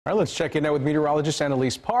All right, let's check in now with meteorologist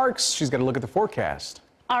Elise. She's got a look at the forecast.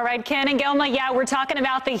 All right, Ken and Gilma, yeah, we're talking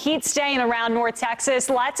about the heat staying around North Texas.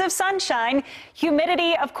 Lots of sunshine,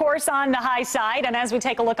 humidity, of course, on the high side. And as we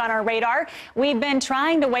take a look on our radar, we've been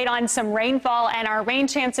trying to wait on some rainfall, and our rain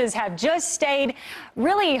chances have just stayed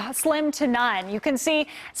really slim to none. You can see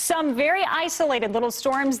some very isolated little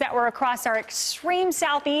storms that were across our extreme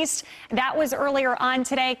southeast. That was earlier on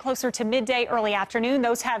today, closer to midday, early afternoon.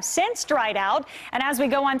 Those have since dried out. And as we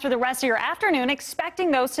go on through the rest of your afternoon,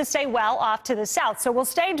 expecting those to stay well off to the south. So we'll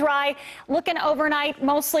stay dry, looking overnight,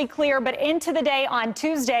 mostly clear, but into the day on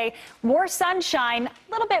Tuesday, more sunshine,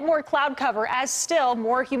 a little bit more cloud cover as still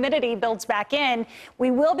more humidity builds back in.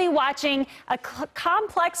 We will be watching a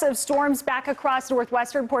complex of storms back across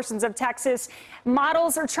northwestern portions of Texas.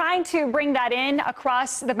 Models are trying to bring that in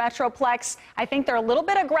across the Metroplex. I think they're a little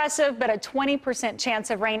bit aggressive, but a 20%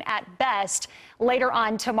 chance of rain at best later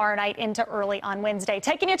on tomorrow night into early on Wednesday.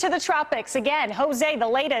 Taking you to the tropics again. Jose, the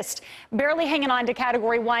latest, barely hanging on to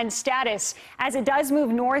Category 1 status as it does move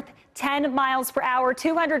north 10 miles per hour,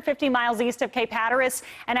 250 miles east of Cape Hatteras.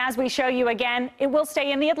 And as we show you again, it will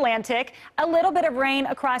stay in the Atlantic. A little bit of rain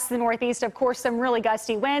across the northeast. Of course, some really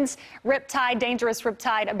gusty winds. Riptide, dangerous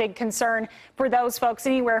riptide, a big concern for those folks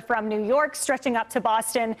anywhere from New York stretching up to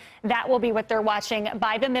Boston. That will be what they're watching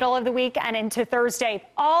by the middle of the week and into Thursday.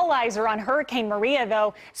 All eyes are on Hurricane Maria,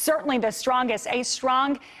 though, certainly the strongest. A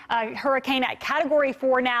strong hurricane at Category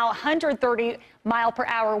 4 now, 130 mile per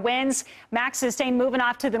hour winds. Max sustained moving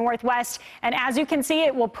off to the northwest. And as you can see,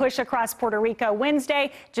 it will push across Puerto Rico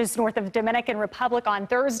Wednesday, just north of the Dominican Republic on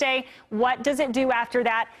Thursday. What does it do after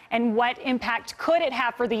that? And what impact could it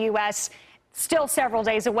have for the U.S.? Still several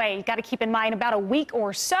days away. You've got to keep in mind about a week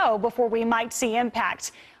or so before we might see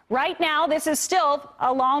impact. Right now, this is still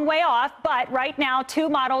a long way off, but right now, two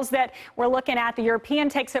models that we're looking at. The European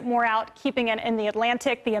takes it more out, keeping it in the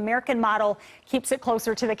Atlantic. The American model keeps it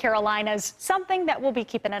closer to the Carolinas, something that we'll be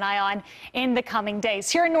keeping an eye on in the coming days.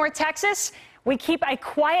 Here in North Texas, we keep a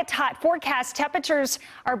quiet, hot forecast. Temperatures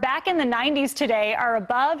are back in the 90s today. Our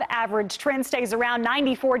above average trend stays around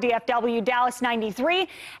 94 DFW, Dallas 93.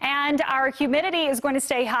 And our humidity is going to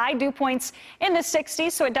stay high, dew points in the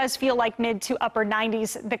 60s. So it does feel like mid to upper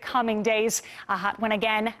 90s the coming days. A hot one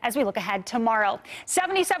again as we look ahead tomorrow.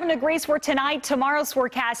 77 degrees for tonight. Tomorrow's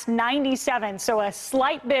forecast 97. So a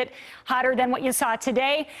slight bit hotter than what you saw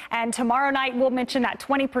today. And tomorrow night, we'll mention that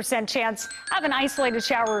 20% chance of an isolated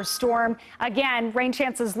shower or storm. Again, rain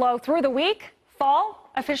chances low through the week.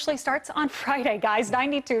 Fall officially starts on Friday, guys,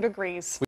 92 degrees.